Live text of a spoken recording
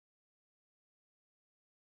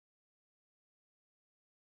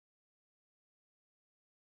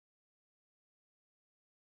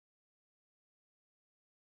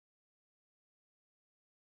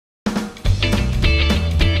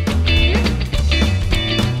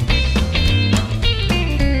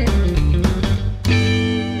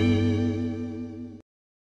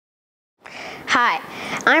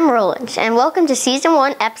Roland, and welcome to Season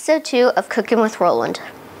 1, Episode 2 of Cooking with Roland.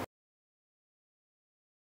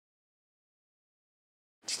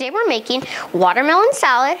 Today we're making watermelon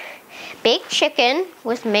salad, baked chicken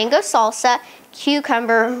with mango salsa,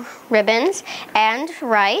 cucumber ribbons, and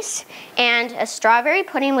rice, and a strawberry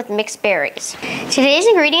pudding with mixed berries. Today's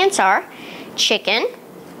ingredients are chicken,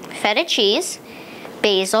 feta cheese,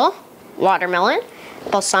 basil, watermelon,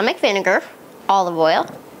 balsamic vinegar, olive oil,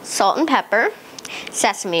 salt and pepper,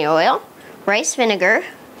 sesame oil, rice vinegar,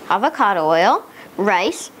 avocado oil,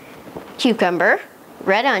 rice, cucumber,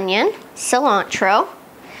 red onion, cilantro,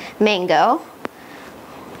 mango,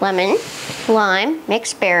 lemon, lime,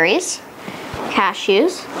 mixed berries,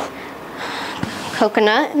 cashews,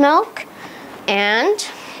 coconut milk, and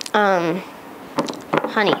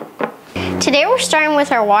honey. Today we're starting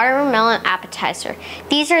with our watermelon appetizer.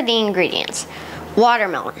 These are the ingredients: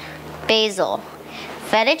 watermelon, basil,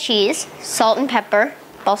 feta cheese, salt and pepper,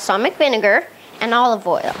 balsamic vinegar, and olive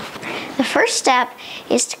oil. The first step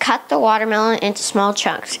is to cut the watermelon into small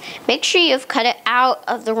chunks. Make sure you've cut it out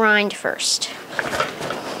of the rind first.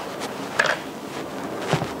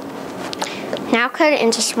 Now cut it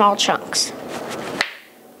into small chunks.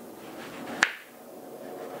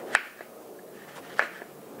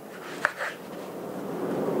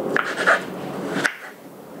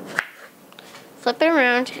 Flip it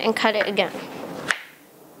around and cut it again.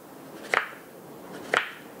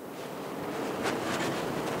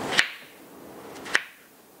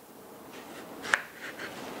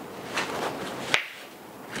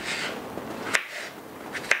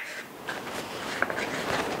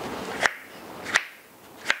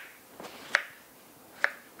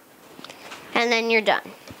 And then you're done.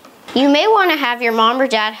 You may want to have your mom or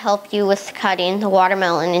dad help you with cutting the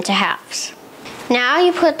watermelon into halves. Now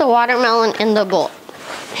you put the watermelon in the bowl.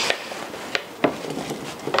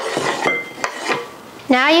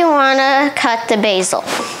 Now you want to cut the basil.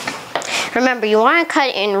 Remember, you want to cut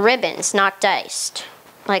it in ribbons, not diced,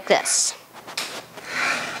 like this.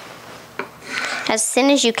 As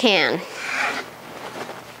thin as you can.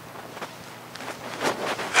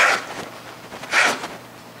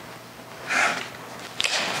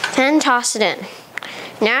 Then toss it in.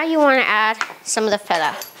 Now you want to add some of the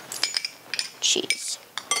feta cheese.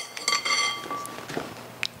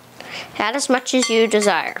 Add as much as you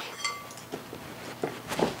desire.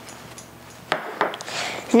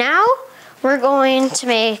 Now we're going to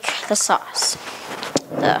make the sauce.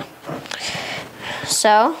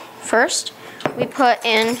 So first we put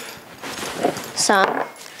in some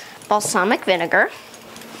balsamic vinegar.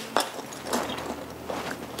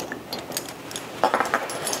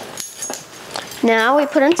 Now we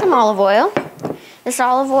put in some olive oil. This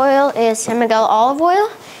olive oil is San Miguel olive oil,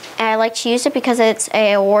 and I like to use it because it's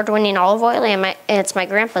an award-winning olive oil, and it's my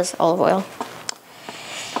grandpa's olive oil.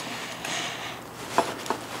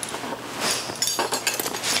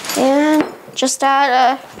 And just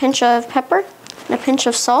add a pinch of pepper and a pinch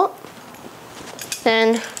of salt.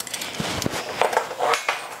 Then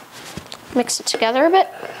mix it together a bit.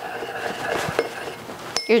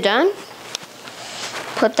 You're done.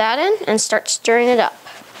 Put that in and start stirring it up.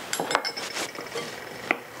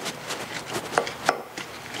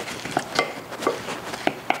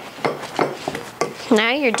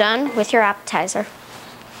 Now you're done with your appetizer.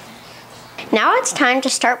 Now it's time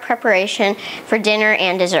to start preparation for dinner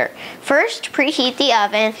and dessert. First, preheat the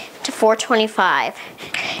oven to 425.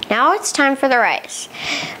 Now it's time for the rice.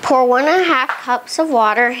 Pour 1.5 cups of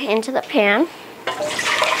water into the pan,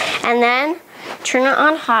 and then turn it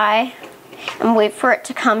on high and wait for it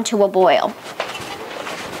to come to a boil.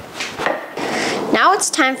 Now it's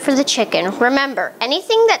time for the chicken. Remember,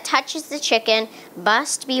 anything that touches the chicken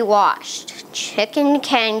must be washed. Chicken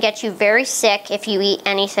can get you very sick if you eat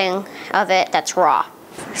anything of it that's raw.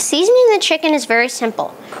 Seasoning the chicken is very simple.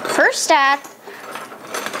 First, add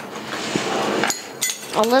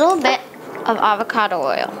a little bit of avocado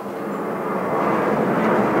oil.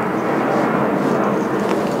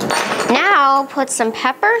 Now put some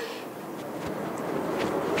pepper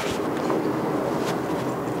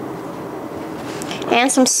and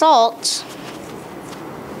some salt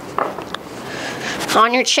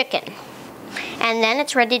on your chicken. And then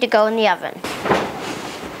it's ready to go in the oven.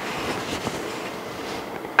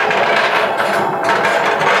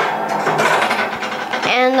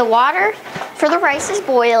 And the water for the rice is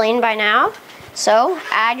boiling by now. So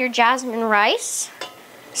add your jasmine rice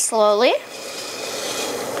slowly.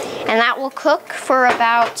 And that will cook for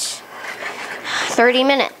about 30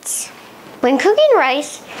 minutes. When cooking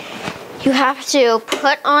rice, you have to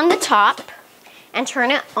put on the top and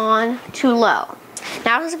turn it on to low.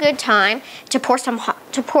 Now is a good time to pour some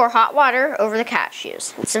to pour hot water over the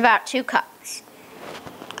cashews. It's about 2 cups.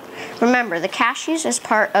 Remember, the cashews is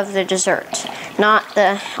part of the dessert, not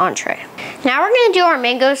the entree. Now we're going to do our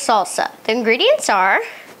mango salsa. The ingredients are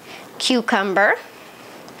cucumber,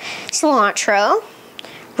 cilantro,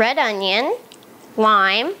 red onion,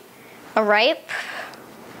 lime, a ripe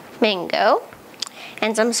mango,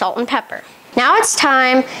 and some salt and pepper. Now it's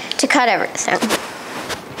time to cut everything.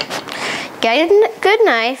 Get a good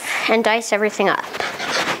knife and dice everything up.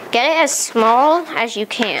 Get it as small as you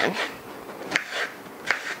can.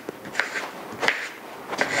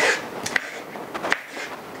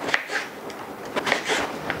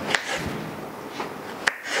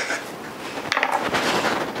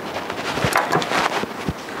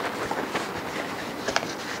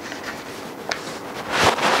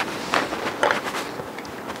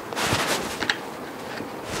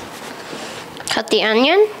 Cut the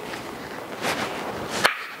onion.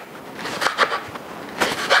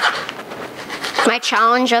 My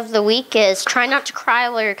challenge of the week is try not to cry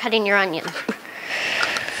while you're cutting your onion.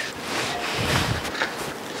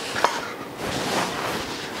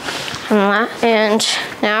 And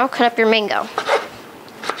now cut up your mango.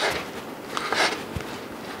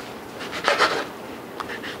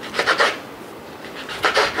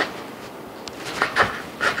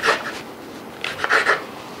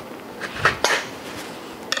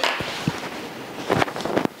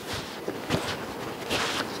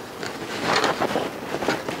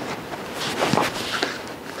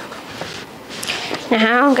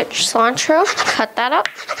 Now get your cilantro, cut that up.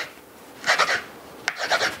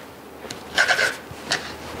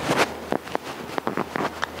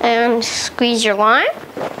 And squeeze your lime.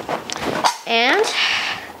 And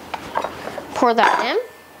pour that in.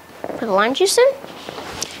 Put the lime juice in.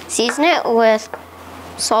 Season it with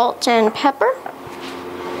salt and pepper.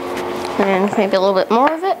 And maybe a little bit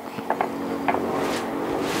more of it.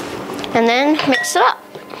 And then mix it up.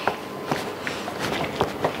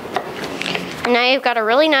 And now you've got a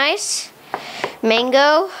really nice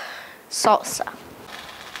mango salsa.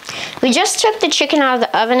 We just took the chicken out of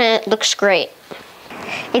the oven and it looks great.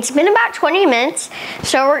 It's been about 20 minutes,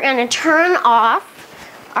 so we're gonna turn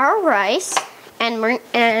off our rice and we're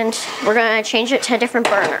gonna change it to a different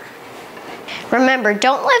burner. Remember,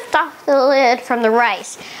 don't lift off the lid from the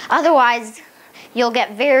rice, otherwise you'll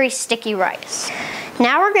get very sticky rice.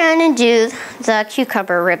 Now we're gonna do the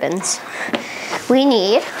cucumber ribbons. We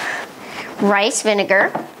need rice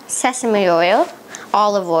vinegar, sesame oil,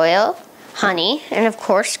 olive oil, honey, and of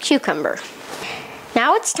course, cucumber.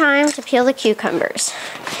 Now it's time to peel the cucumbers.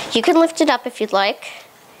 You can lift it up if you'd like,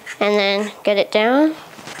 and then get it down,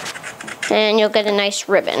 and you'll get a nice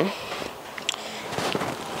ribbon.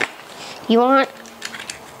 You want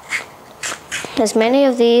as many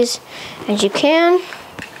of these as you can.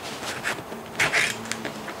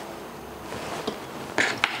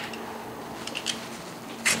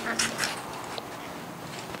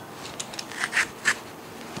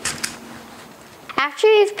 After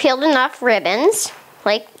you've peeled enough ribbons,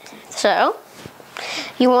 like so,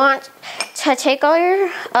 you want to take all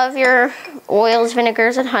your oils,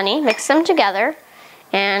 vinegars, and honey, mix them together,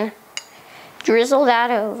 and drizzle that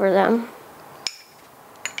over them.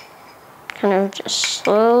 Kind of just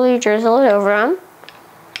slowly drizzle it over them.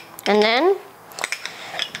 And then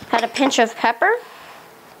add a pinch of pepper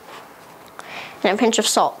and a pinch of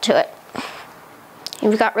salt to it.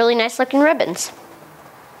 You've got really nice looking ribbons.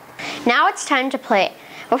 Now it's time to plate.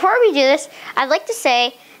 Before we do this, I'd like to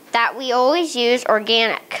say that we always use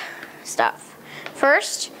organic stuff.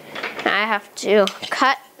 First, I have to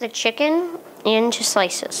cut the chicken into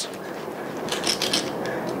slices.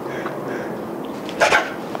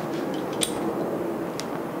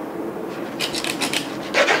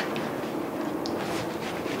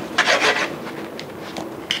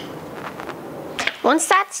 Once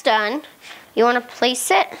that's done, you want to place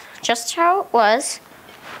it just how it was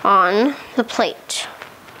on the plate.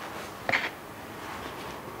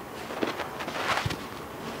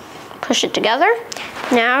 Push it together.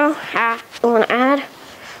 Now I want to add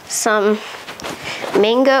some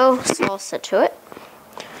mango salsa to it.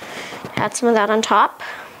 Add some of that on top.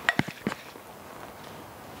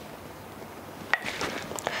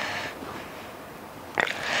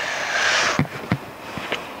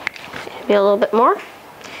 Maybe a little bit more.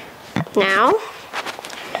 Now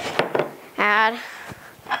add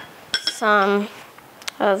some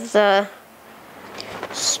of the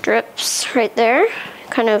strips right there.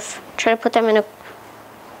 Kind of try to put them in a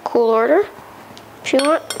cool order if you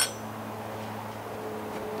want.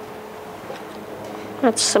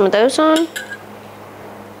 Add some of those on.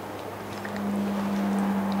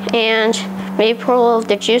 And maybe pour a little of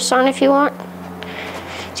the juice on if you want.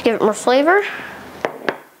 to give it more flavor.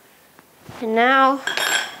 And now,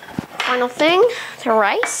 final thing, the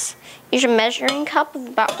rice. Use a measuring cup of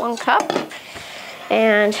about 1 cup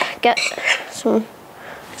and get some of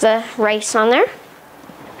the rice on there.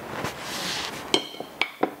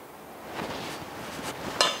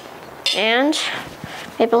 And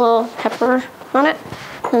maybe a little pepper on it,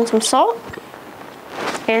 and some salt,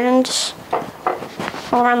 and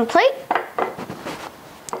all around the plate.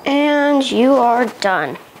 And you are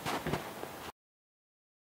done.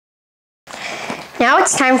 Now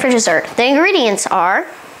it's time for dessert. The ingredients are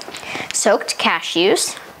soaked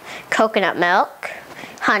cashews, coconut milk,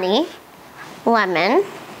 honey, lemon,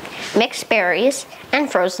 mixed berries,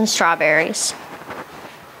 and frozen strawberries.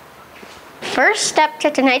 First step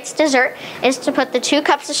to tonight's dessert is to put the 2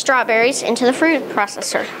 cups of strawberries into the food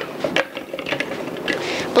processor.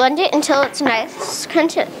 Blend it until it's a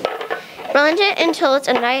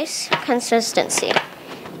nice consistency.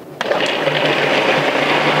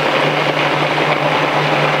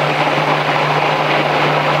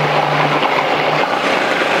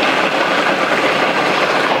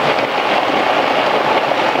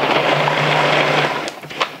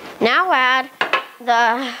 Now add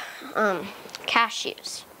the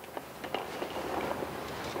cashews.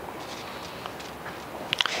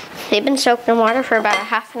 They've been soaked in water for about a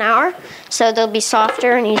half an hour, so they'll be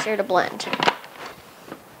softer and easier to blend.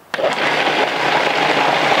 It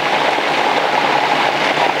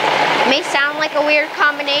may sound like a weird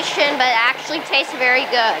combination, but it actually tastes very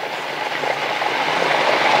good.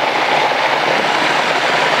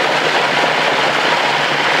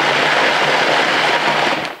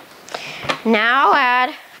 Now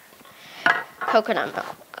add coconut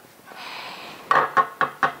milk.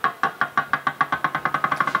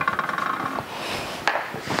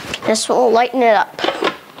 This will lighten it up.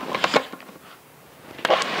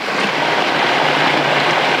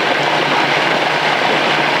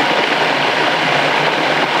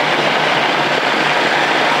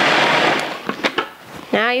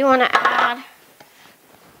 Now you want to add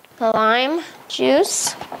the lemon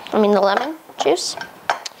juice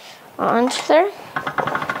onto there,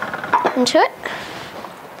 into it.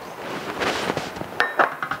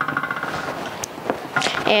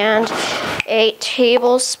 And a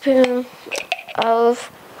tablespoon of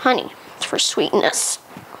honey for sweetness.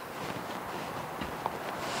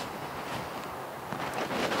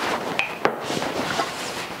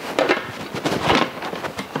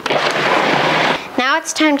 Now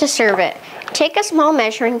it's time to serve it. Take a small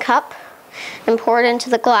measuring cup and pour it into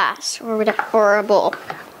the glass or a bowl,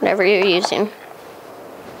 whatever you're using.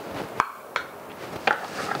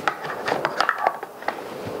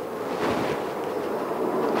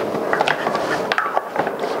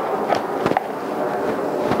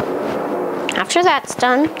 After that's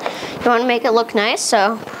done, you want to make it look nice,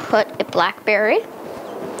 so put a blackberry,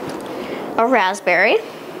 a raspberry,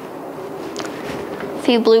 a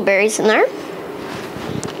few blueberries in there,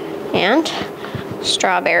 and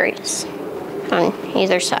strawberries on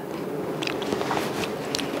either side.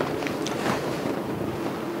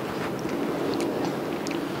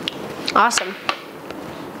 Awesome.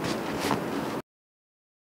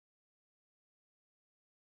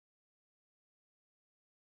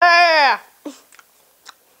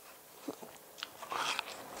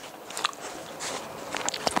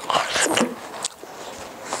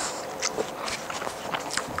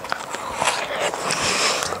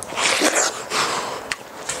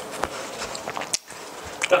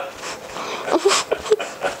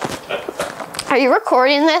 Are you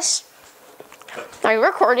recording this? Are you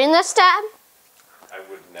recording this, Dad? I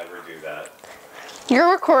would never do that. You're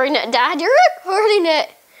recording it, Dad. You're recording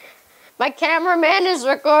it. My cameraman is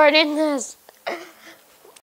recording this.